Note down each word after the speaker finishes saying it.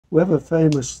We have a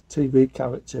famous TV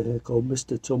character here called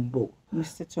Mr. Tumble.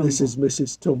 Mr. Tumble. This is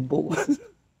Mrs. Tumble.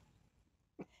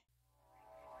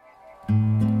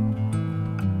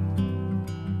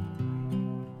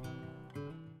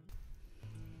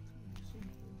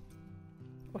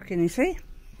 What can you see?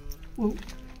 Well,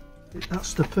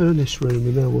 that's the furnace room,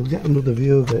 and then we'll get another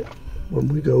view of it when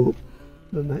we go up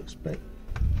the next bit.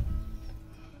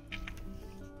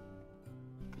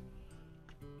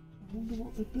 I wonder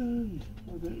what they burned.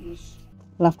 Whether it was...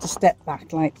 We'll have to step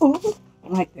back like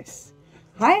this.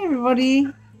 Hi everybody,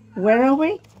 where are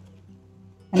we?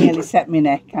 I nearly set my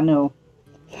neck, I know.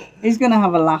 He's going to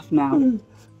have a laugh now.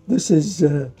 This is,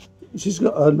 she's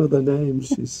got another name.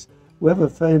 We have a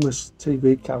famous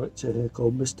TV character here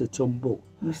called Mr. Tumble.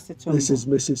 Mr. Tumble. This is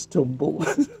Mrs. Tumble.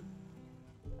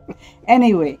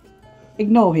 Anyway,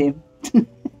 ignore him,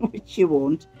 which you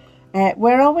won't.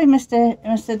 Where are we,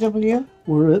 Mr. W?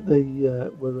 We're at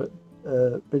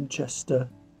Binchester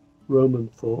Roman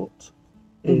Fort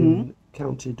in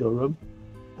County Durham,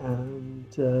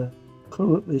 and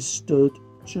currently stood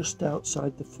just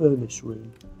outside the furnace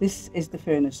room. This is the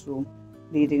furnace room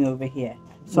leading over here.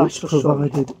 So which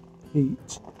provided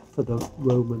heat for the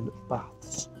Roman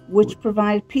baths. Which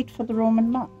provide peat for the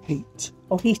Roman bath? Heat.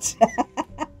 Oh, heat.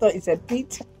 I thought you said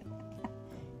peat.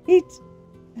 Heat.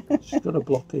 She's got a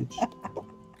blockage.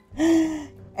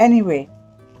 Anyway,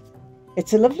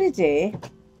 it's a lovely day,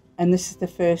 and this is the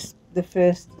first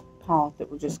part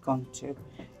that we've just gone to,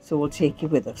 so we'll take you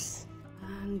with us.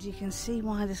 And you can see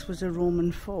why this was a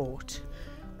Roman fort,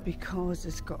 because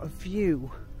it's got a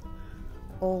view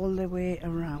all the way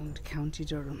around County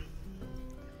Durham.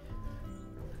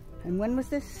 And when was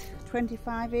this?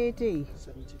 25 AD?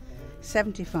 75.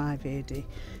 75 AD.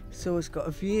 So it's got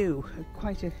a view,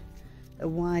 quite a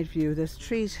wide view. There's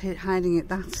trees hiding at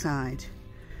that side,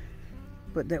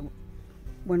 but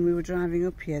when we were driving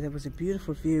up here, there was a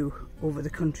beautiful view over the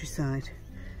countryside.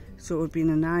 So it would be in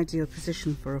an ideal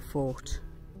position for a fort.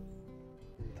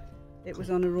 It was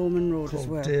on a Roman road as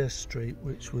well. Deer Street,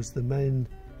 which was the main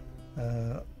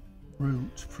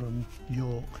route from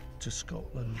York to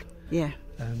Scotland. Yeah.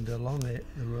 And along it,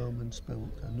 the Romans built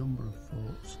a number of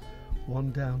forts.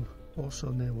 One down,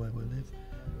 also near where we live,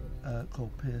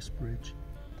 called Pierce Bridge.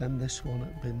 Then this one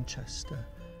at Binchester.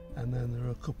 And then there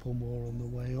are a couple more on the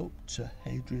way up to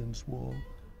Hadrian's Wall.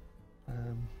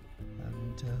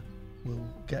 We'll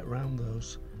get round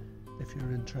those if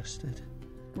you're interested.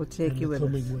 We'll take you with us.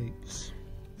 In the coming weeks.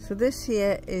 So this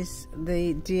here is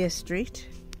the Deer Street.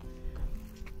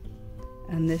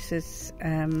 And this is it's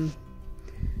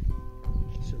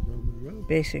a Roman road.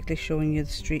 Basically showing you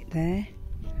the street there.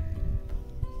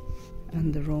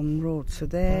 And the Roman road. So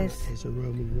there's... There's a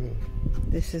Roman road.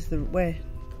 This is the... Where?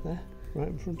 There, right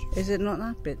in front of you. Is it not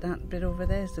that bit? That bit over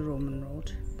there is the Roman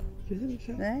road. Do you think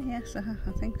so? There, yes, I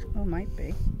think so. Oh, might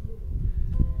be.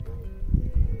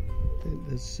 I think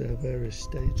there's various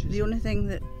stages. The only thing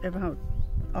that about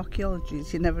archaeology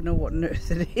is you never know what on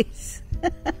earth it is.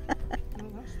 Well,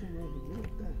 that's the Roman road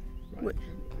there. Right.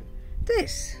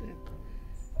 This? Yeah.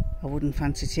 I wouldn't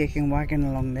fancy taking a wagon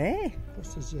along there.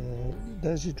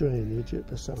 There's your drainage at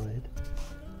the side.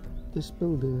 This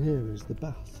building here is the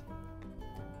bath.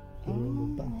 The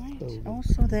Roman bath building.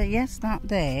 Also there, yes, that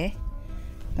there.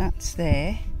 That's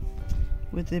there.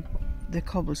 With the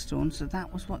cobblestone. So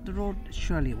that was what the road...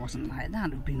 Surely it wasn't like that. It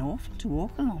would have been awful to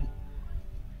walk along.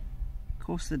 Of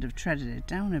course they'd have treaded it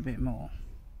down a bit more.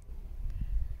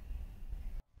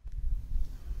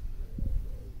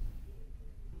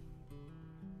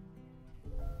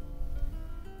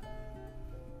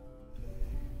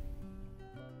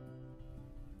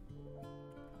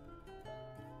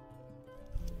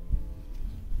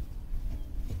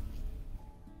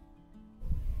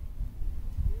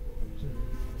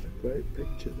 Great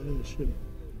picture there, shouldn't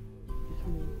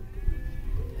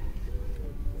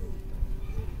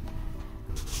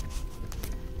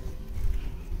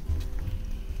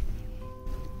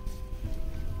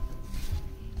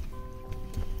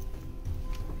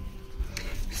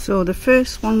So the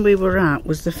first one we were at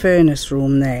was the furnace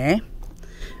room there,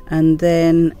 and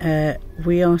then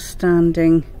we are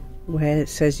standing where it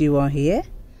says you are here,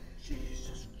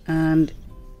 and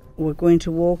we're going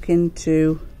to walk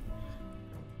into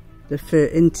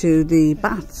the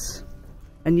baths.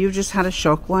 And you just had a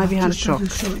shock. Why have you had a shock?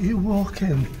 You walk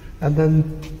in and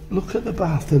then look at the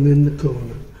bath, and in the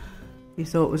corner You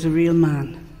thought it was a real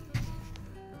man.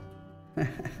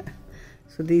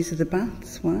 So these are the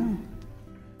baths. Wow.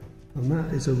 And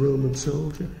that is a Roman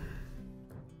soldier.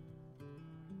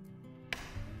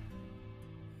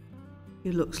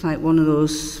 He looks like one of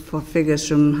those figures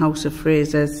from House of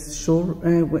Fraser's show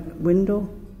window.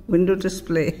 window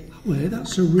display. Wait,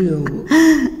 that's a real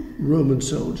Roman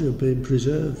soldier being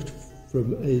preserved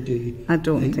from AD. I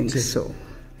don't 80. think so.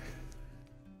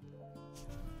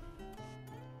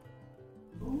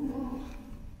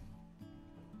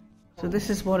 So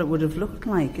this is what it would have looked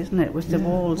like, isn't it, with the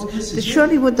walls? Well, They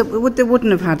surely they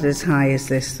wouldn't have had it as high as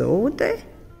this, though, would they?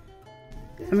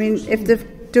 I mean, if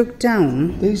they've dug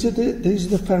down. These are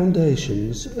the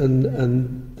foundations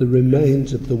and the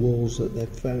remains of the walls that they've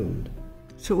found.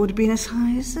 So it would have been as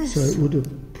high as this? So it would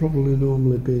have probably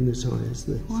normally been as high as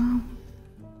this. Wow.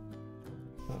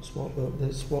 That's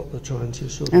what they're trying to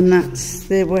sort of. And that's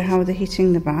how they're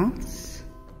heating the baths.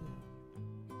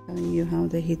 Telling you how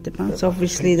they heat the baths.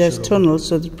 Obviously there's tunnels,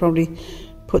 so they'd probably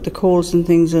put the coals and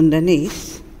things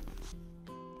underneath.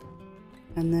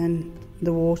 And then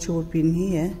the water would be in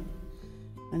here.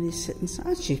 And he's sitting.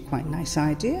 Actually, quite a nice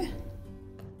idea.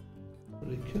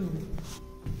 Very cool.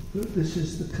 Look, this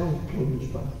is the cold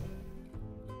plunge bath.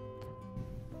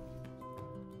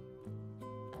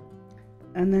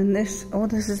 And then this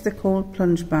is the cold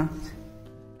plunge bath.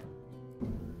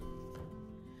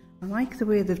 I like the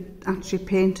way they've actually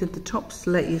painted the tops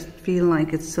to let you feel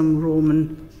like it's some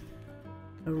Roman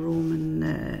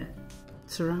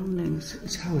surroundings.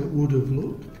 It's how it would have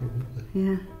looked, probably.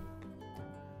 Yeah,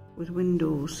 with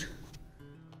windows.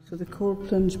 So the cold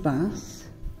plunge bath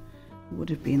would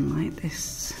have been like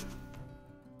this.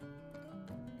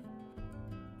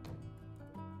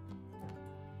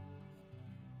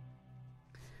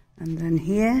 And then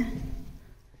here,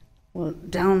 well,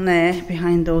 down there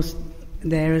behind those,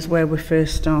 there is where we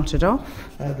first started off.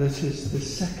 This is the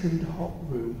second hot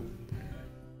room.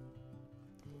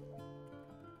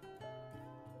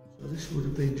 So this would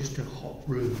have been just a hot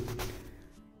room.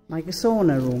 Like a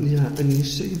sauna room. Yeah, and you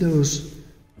see those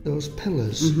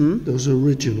pillars, those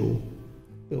original,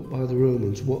 built by the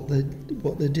Romans. What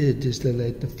they did is they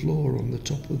laid the floor on the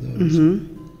top of those,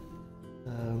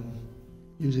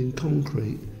 using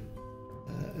concrete.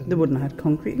 They wouldn't have had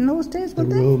concrete in those days, would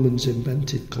they? The Romans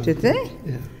invented concrete. Did they?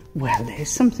 Yeah. Well,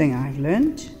 there's something I've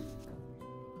learned.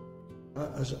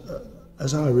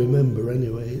 As I remember,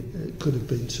 anyway, it could have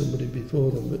been somebody before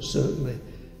them, but certainly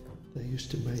they used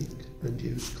to make and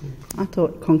use concrete. I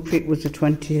thought concrete was a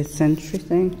 20th century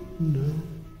thing. No.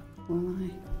 Why?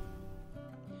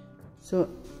 So,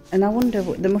 and I wonder,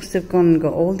 they must have gone and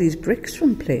got all these bricks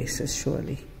from places,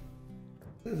 surely.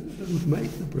 They would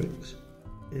make the bricks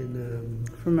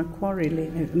from a quarry, a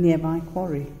nearby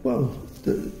quarry. Well,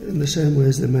 in the same way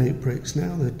as they make bricks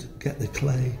now, they'd get the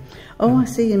clay. Oh, I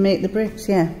see, you make the bricks,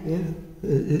 yeah. Yeah,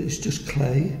 it's just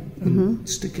clay and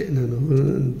stick it in an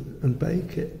oven and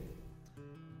bake it.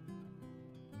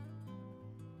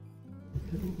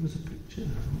 There's a picture.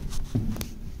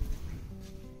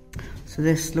 So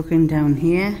this, looking down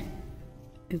here,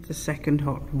 is the second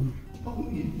hot room. Oh,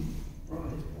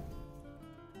 right.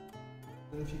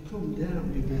 Now if you come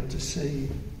down, you'll be able to see,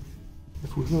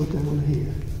 if we go down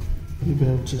here, you'll be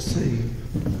able to see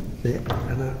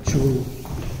an actual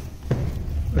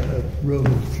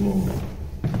Roman floor,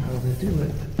 how they do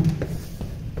it.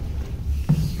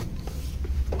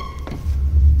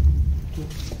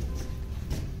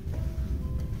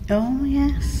 Oh,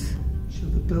 yes. So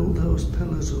they build those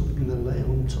pillars up and they lay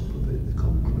on top of it, the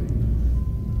concrete.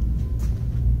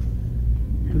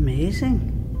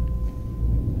 Amazing.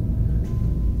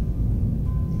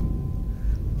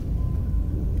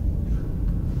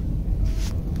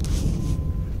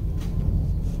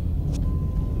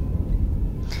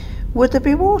 Would there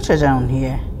be water down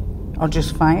here? Or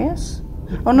just fires?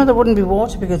 Oh no, there wouldn't be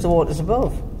water because the water's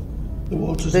above. The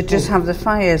water's They'd just have the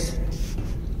fires.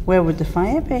 Where would the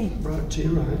fire be? Right to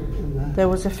your right. And there. There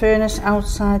was a furnace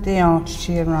outside the arch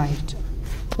to your right.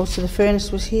 Oh, so the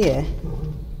furnace was here.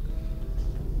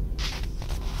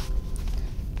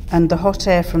 And the hot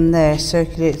air from there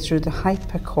circulated through the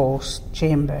hypercourse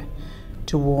chamber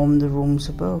to warm the rooms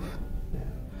above.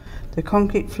 The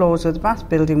concrete floors of the bath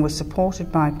building were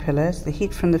supported by pillars. The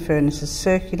heat from the furnaces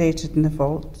circulated in the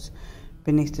vaults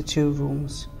beneath the two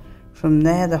rooms. From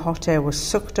there, the hot air was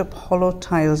sucked up hollow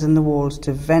tiles in the walls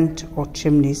to vent or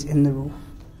chimneys in the roof.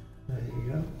 There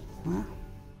you go. Wow.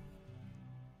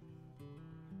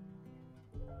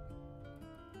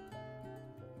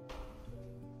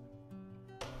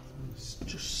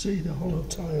 Just see the hollow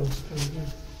tiles.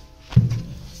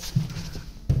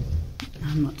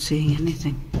 I'm not seeing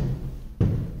anything.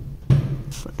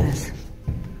 But there's...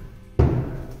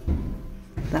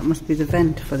 That must be the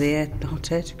vent for the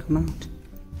hot air to come out.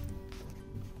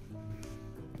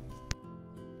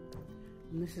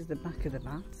 And this is the back of the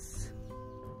baths.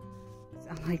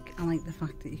 I like the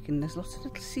fact that you can. There's lots of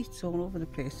little seats all over the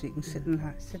place, so you can sit and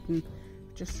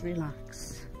just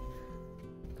relax.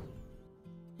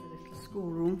 A little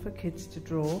schoolroom for kids to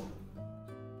draw.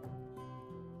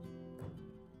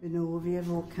 Vinovia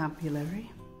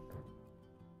vocabulary.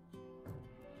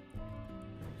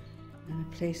 And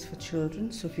a place for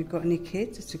children, so if you've got any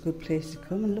kids, it's a good place to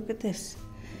come. And look at this.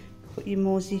 Put your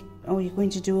mosaic. Oh, you're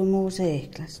going to do a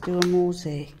mosaic. Let's do a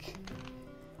mosaic.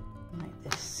 Like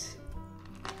this.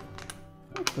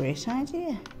 A great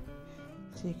idea.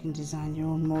 So you can design your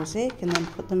own mosaic and then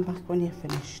put them back when you're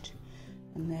finished.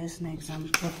 And there's an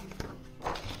example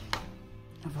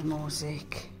of a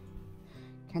mosaic.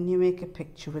 Can you make a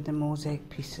picture with the mosaic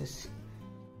pieces?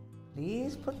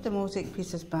 Please put the mosaic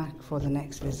pieces back for the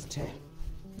next visitor.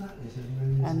 That is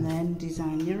amazing. And then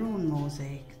design your own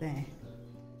mosaic there.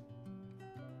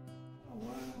 Oh,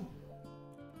 wow.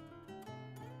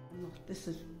 Look, this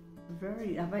is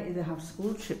very, I bet you they have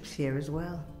school trips here as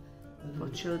well for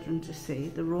children to see.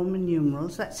 The Roman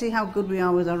numerals. Let's see how good we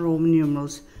are with our Roman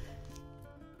numerals.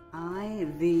 I,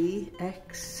 V,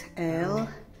 X, L,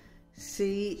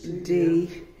 C,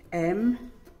 D,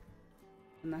 M.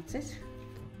 And that's it.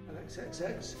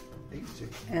 LXXX 80.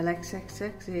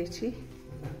 LXXX 80.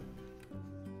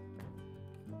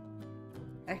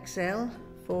 XL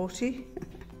 40.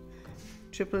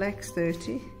 Triple X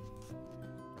 30.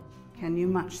 Can you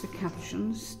match the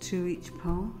captions to each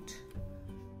part?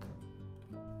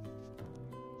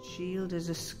 Shield is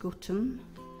a scutum.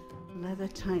 Leather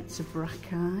tights a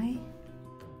brachii.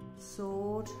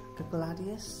 Sword a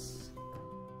gladius.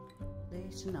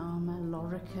 Plate and armour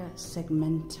lorica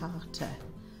segmentata.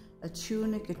 A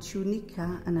tunic, a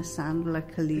tunica, and a sandal, a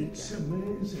caliga. It's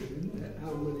amazing, isn't it,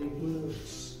 how many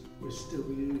words we still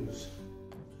use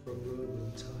from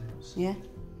Roman times. Yeah.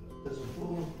 There's a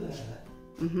board there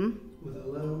with a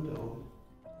load on.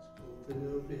 It's called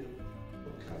Vinovian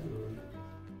vocabulary,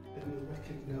 and you'll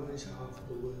recognise half of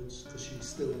the words because you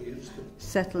still use them.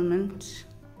 Settlement,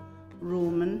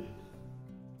 Roman,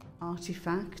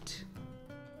 artifact.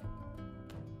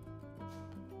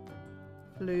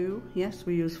 Flue, yes,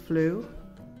 we use flue.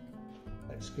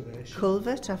 Excavation.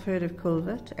 Culvert, I've heard of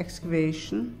culvert.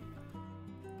 Excavation.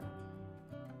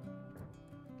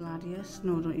 Gladius,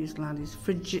 no, don't use gladius.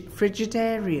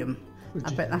 Frigidarium.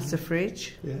 I bet that's a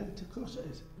fridge. Yeah, of course it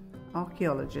is.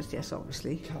 Archaeologist, yes,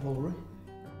 obviously. Cavalry.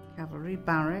 Cavalry,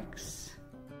 barracks.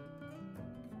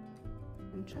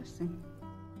 Interesting.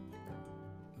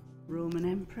 Roman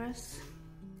emperors.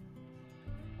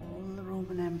 All the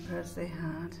Roman emperors they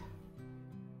had.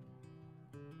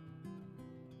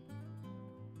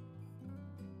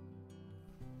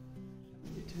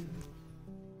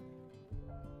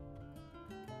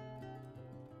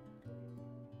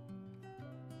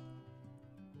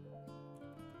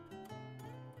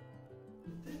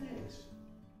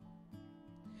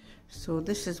 So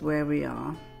this is where we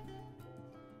are.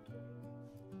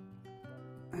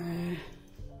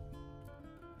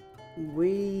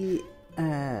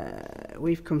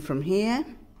 We've come from here,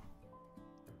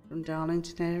 from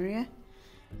Darlington area,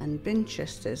 and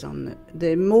Binchester's on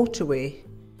the motorway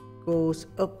goes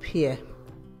up here.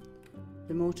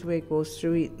 The motorway goes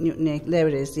through Newton. There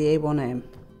it is, the A1M.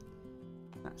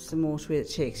 That's the motorway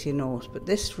that takes you north. But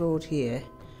this road here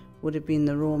would have been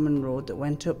the Roman road that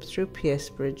went up through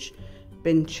Piercebridge,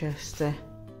 Binchester,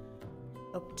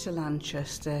 up to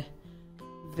Lanchester,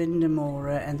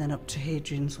 Vindemora, and then up to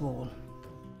Hadrian's Wall,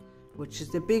 which is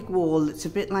the big wall that's a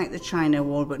bit like the China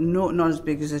Wall, but not as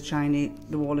big as the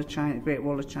Wall of China, Great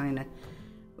Wall of China,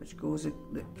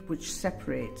 which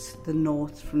separates the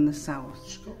north from the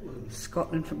south.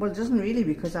 Scotland. Well, it doesn't really,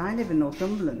 because I live in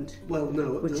Northumberland. Well,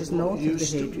 no, which is north of the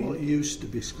Hadrian. What used to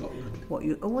be Scotland.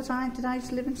 Did I used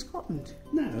to live in Scotland?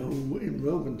 No, in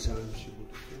Roman times you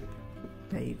would have been.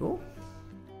 There you go.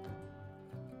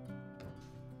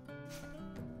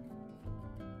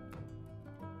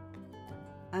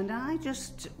 And I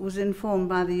just was informed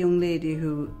by the young lady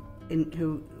who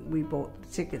we bought the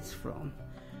tickets from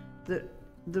that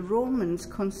the Romans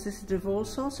consisted of all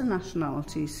sorts of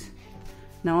nationalities.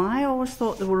 Now, I always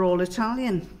thought they were all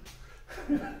Italian.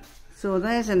 So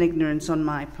there's an ignorance on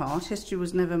my part. History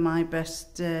was never my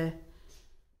best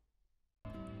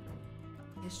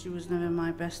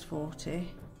forte.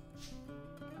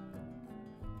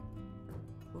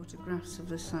 Photographs of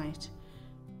the site.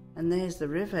 And there's the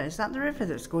river. Is that the river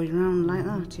that's going around like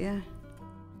that? Yeah.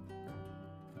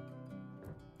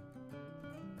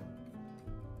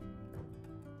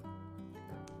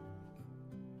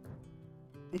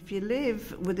 If you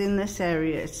live within this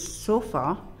area, so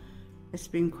far, it's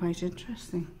been quite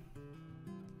interesting.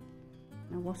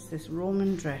 Now, what's this?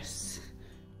 Roman dress.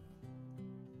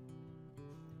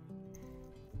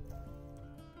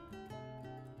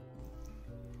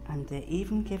 and they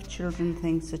even give children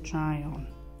things to try on.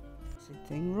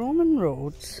 Roman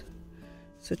roads,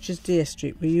 such as Deer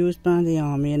Street, were used by the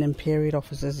army and imperial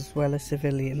officers as well as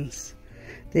civilians.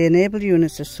 They enabled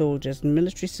units of soldiers and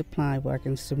military supply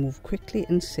wagons to move quickly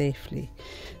and safely.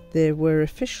 There were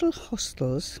official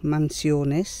hostels,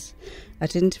 mansiones,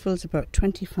 at intervals about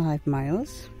 25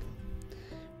 miles,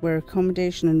 where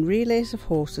accommodation and relays of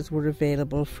horses were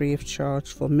available free of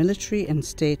charge for military and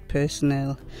state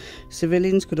personnel.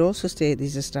 Civilians could also stay at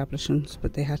these establishments,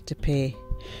 but they had to pay.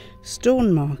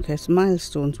 Stone markers,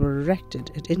 milestones, were erected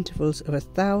at intervals of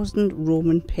 1,000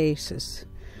 Roman paces.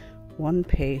 1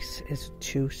 pace is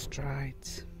 2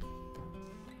 strides.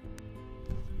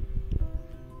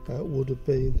 That would have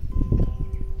been,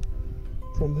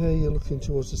 from here you're looking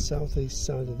towards the southeast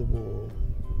side of the wall,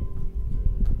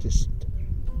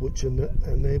 which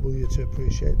enable you to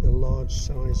appreciate the large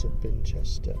size of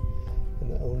Binchester,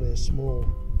 and that only a small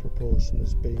proportion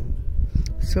has been.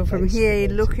 So from here you're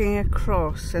looking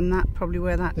across, and that probably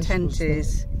where that tent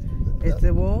is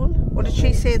the wall. What did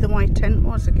she say the white tent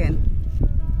was again?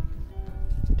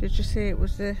 Did you say it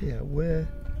was the... Yeah, we're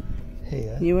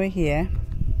here. You were here.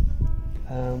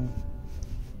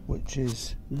 Which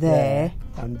is there.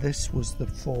 And this was the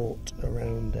fort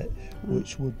around it,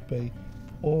 which would be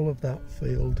all of that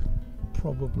field,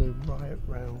 probably right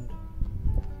round.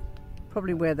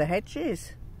 Probably where the hedge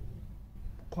is.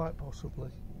 Quite possibly.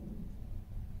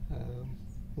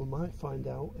 We might find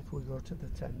out if we go to the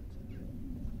tent.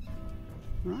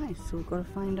 Right, so we've got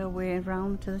to find our way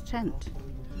around to the tent.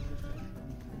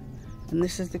 And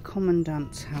this is the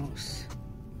commandant's house.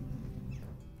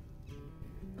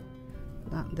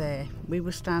 That there. We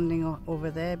were standing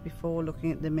over there before,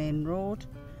 looking at the main road,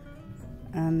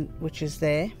 which is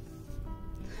there.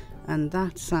 And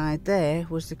that side there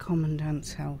was the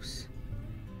commandant's house.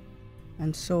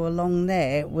 And so along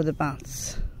there were the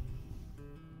baths.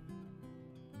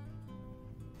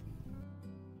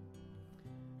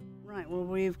 Right, well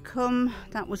we've come,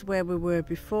 that was where we were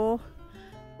before.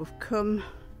 We've come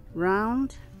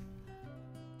round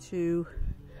to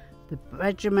the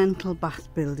regimental bath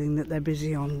building that they're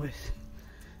busy on with.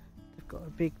 They've got a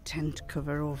big tent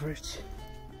cover over it.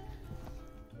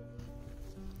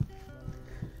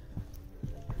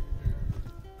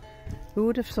 Who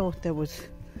would have thought there was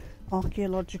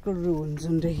archaeological ruins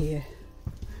under here?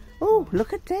 Oh,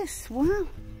 look at this! Wow!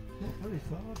 Not very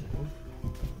far down.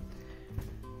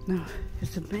 No,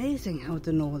 it's amazing how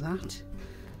they know that.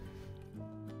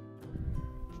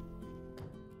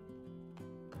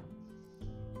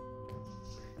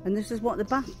 And this is what, the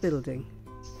bath building?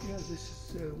 Yeah,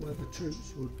 this is where the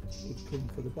troops would come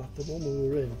for the bath. The one we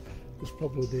were in was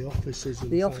probably the officers and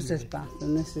the family. officers' bath,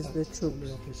 and this is the troops.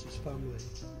 The officers' family,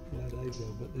 where they go,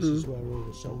 but this is where all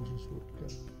the soldiers would go.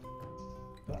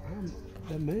 But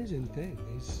the amazing thing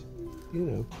is, you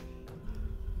know,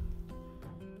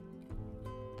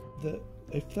 that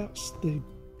if that's the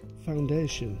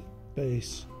foundation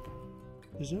base,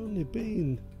 there's only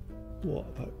been, what,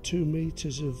 about 2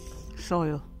 metres of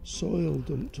soil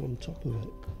dumped on top of it.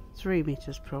 3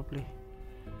 metres probably.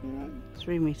 Yeah.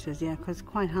 3 metres, yeah, because it's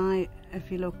quite high.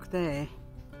 If you look there,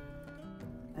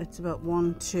 it's about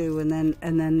 1, 2, and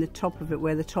then the top of it,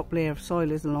 where the top layer of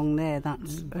soil is along there,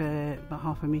 that's about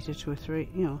 1/2 metre to a 3.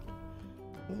 You know.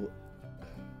 Well,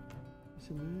 it's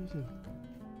amazing.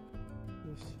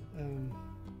 The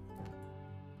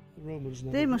Romans.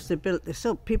 They must have built this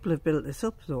up. People have built this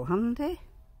up, though, haven't they?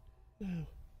 No.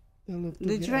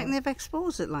 Did you reckon they've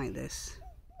exposed it like this?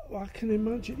 Well, I can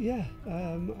imagine. Yeah.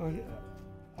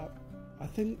 I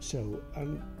think so,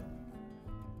 and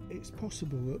it's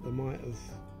possible that they might have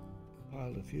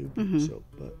piled a few bits up,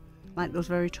 but like those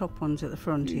very top ones at the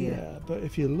front here. Yeah, but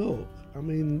if you look, I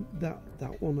mean that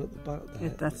one at the back there,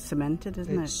 that's cemented,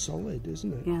 isn't it? It's solid,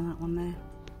 isn't it? Yeah, that one there.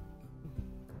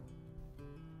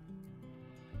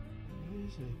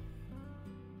 Amazing.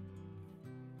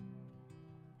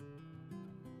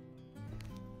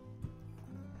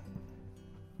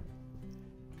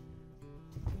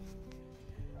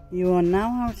 You are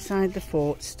now outside the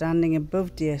fort, standing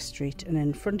above Deer Street, and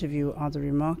in front of you are the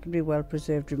remarkably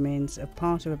well-preserved remains of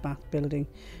part of a bath building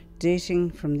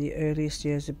dating from the earliest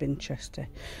years of Binchester.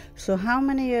 So how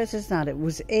many years is that? It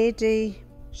was AD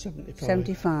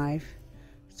 75.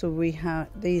 So we have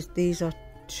these are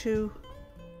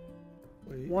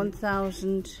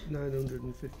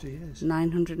 1,950 years.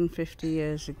 950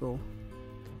 years ago.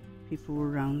 People were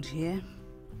around here.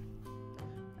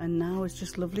 And now it's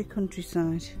just lovely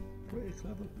countryside. Pretty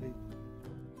clever people.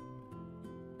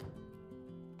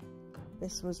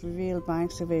 This was revealed by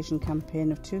excavation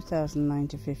campaign of 2009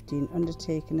 to 15,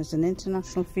 undertaken as an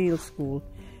international field school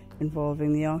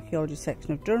involving the Archaeology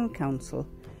section of Durham Council,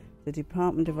 the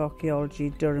Department of Archaeology,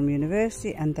 Durham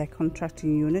University, and their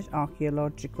contracting unit,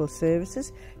 Archaeological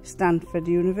Services, Stanford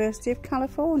University of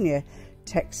California,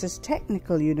 Texas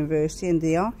Technical University, and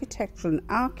the Architectural and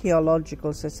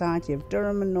Archaeological Society of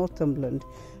Durham and Northumberland.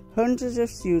 Hundreds of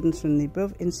students from the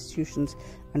above institutions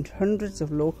and hundreds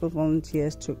of local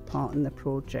volunteers took part in the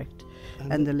project.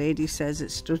 And the lady says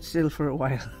it stood still for a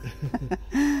while.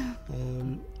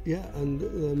 Yeah, and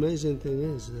the amazing thing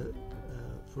is that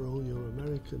for all your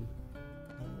American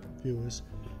viewers,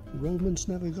 the Romans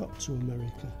never got to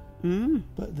America.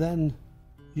 But then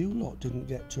you lot didn't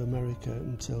get to America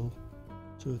until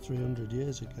 200 or 300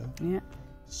 years ago. Yeah.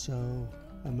 So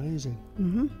amazing.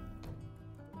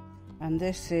 And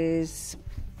this is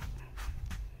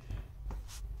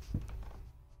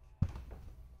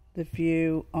the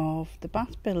view of the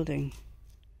Bath building.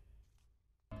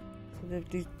 So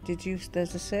they've deduced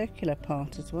there's a circular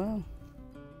part as well.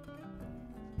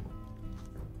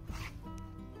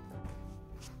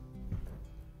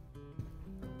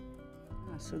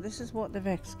 So this is what they've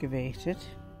excavated.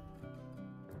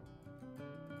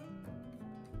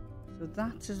 So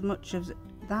that's as much of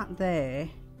that there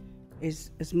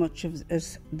is as much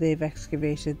as they've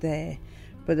excavated there,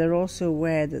 but they're also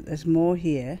aware that there's more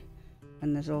here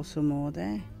and there's also more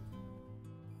there,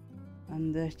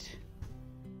 and that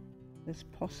there's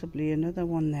possibly another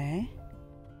one there,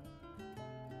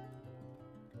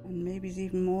 and maybe there's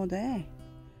even more there.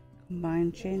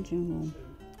 Combined changing room.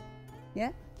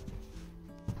 Yeah.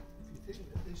 If you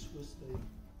think that this was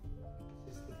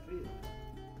the field,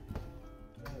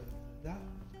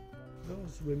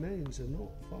 those remains are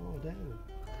not far down.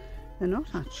 They're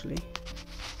not actually.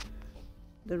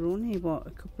 They're only what,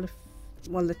 a couple of,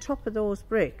 well, the top of those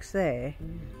bricks there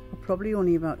are probably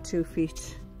only about 2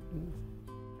 feet.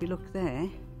 If you look there,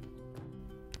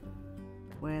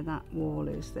 where that wall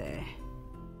is there,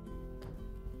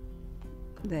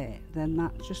 then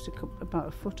that's just about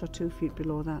a foot or 2 feet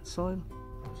below that soil.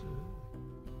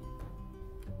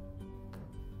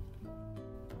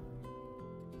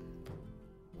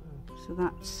 So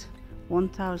that's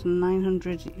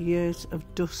 1,900 years of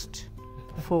dust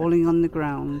falling on the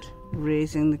ground,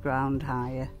 raising the ground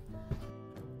higher.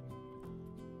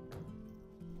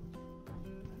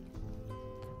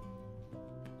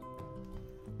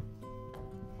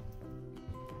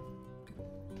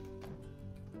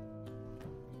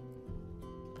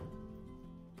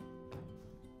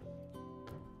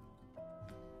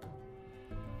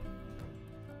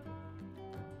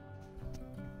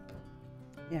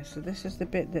 Yeah, so this is the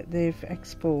bit that they've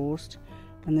exposed,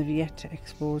 and they've yet to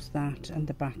expose that and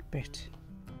the back bit.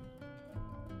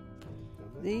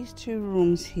 These two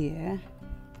rooms here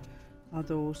are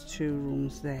those two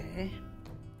rooms there,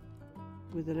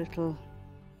 with a little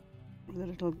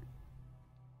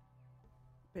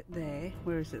bit there.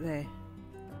 Where is it there?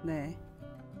 There.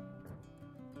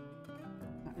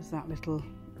 That is that little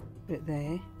bit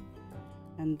there,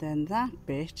 and then that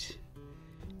bit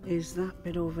is that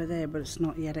bit over there, but it's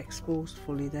not yet exposed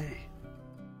fully there.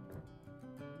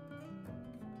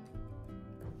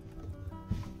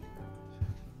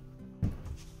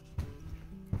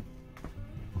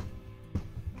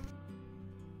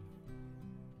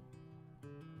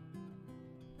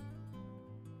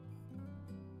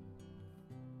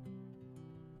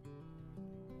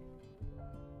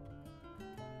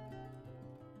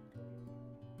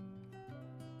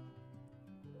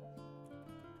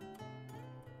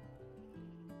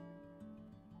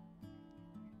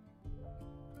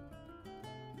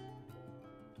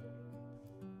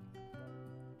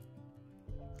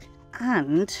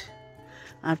 And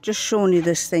I've just shown you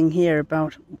this thing here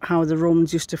about how the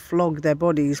Romans used to flog their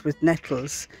bodies with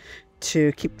nettles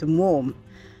to keep them warm.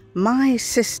 My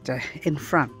sister in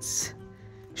France,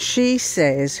 she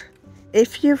says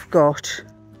if you've got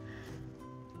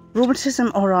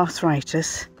rheumatism or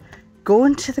arthritis, go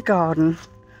into the garden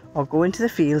or go into the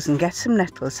fields and get some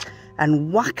nettles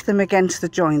and whack them against the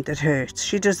joint that hurts.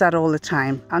 She does that all the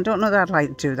time. I don't know that I'd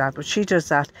like to do that, but she does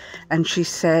that, and she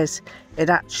says it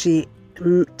actually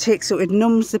it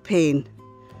numbs the pain.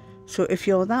 So if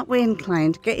you're that way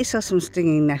inclined, get yourself some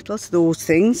stinging nettles, those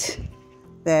things.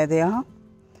 There they are.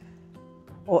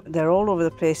 Oh, they're all over the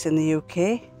place in the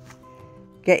UK.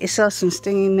 Get yourself some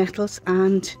stinging nettles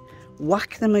and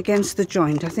whack them against the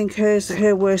joint. I think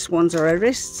her worst ones are her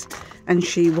wrists, and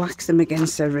she whacks them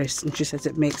against her wrists, and she says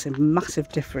it makes a massive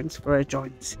difference for her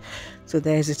joints. So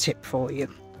there's a tip for you.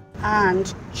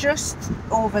 And just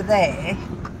over there,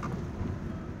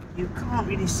 you can't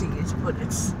really see it, but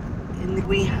it's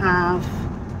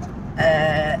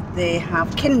they have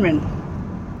kynren.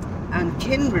 And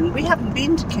Kynren, we haven't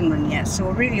been to Kynren yet, so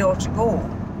we really ought to go,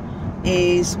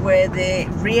 is where they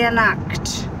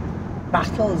reenact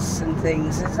battles and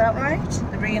things. Is that right?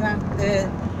 They reenact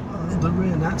the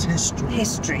reenact history.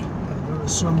 History. There are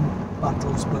some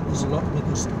battles, but there's a lot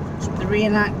bigger stuff as well. The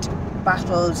reenact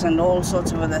battles and all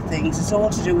sorts of other things. It's all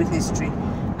to do with history,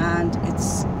 and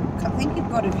I think you've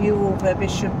got a view over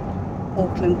Bishop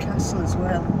Auckland Castle as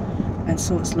well, and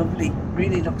so it's lovely.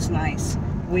 Really looks nice.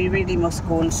 We really must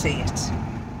go and see it.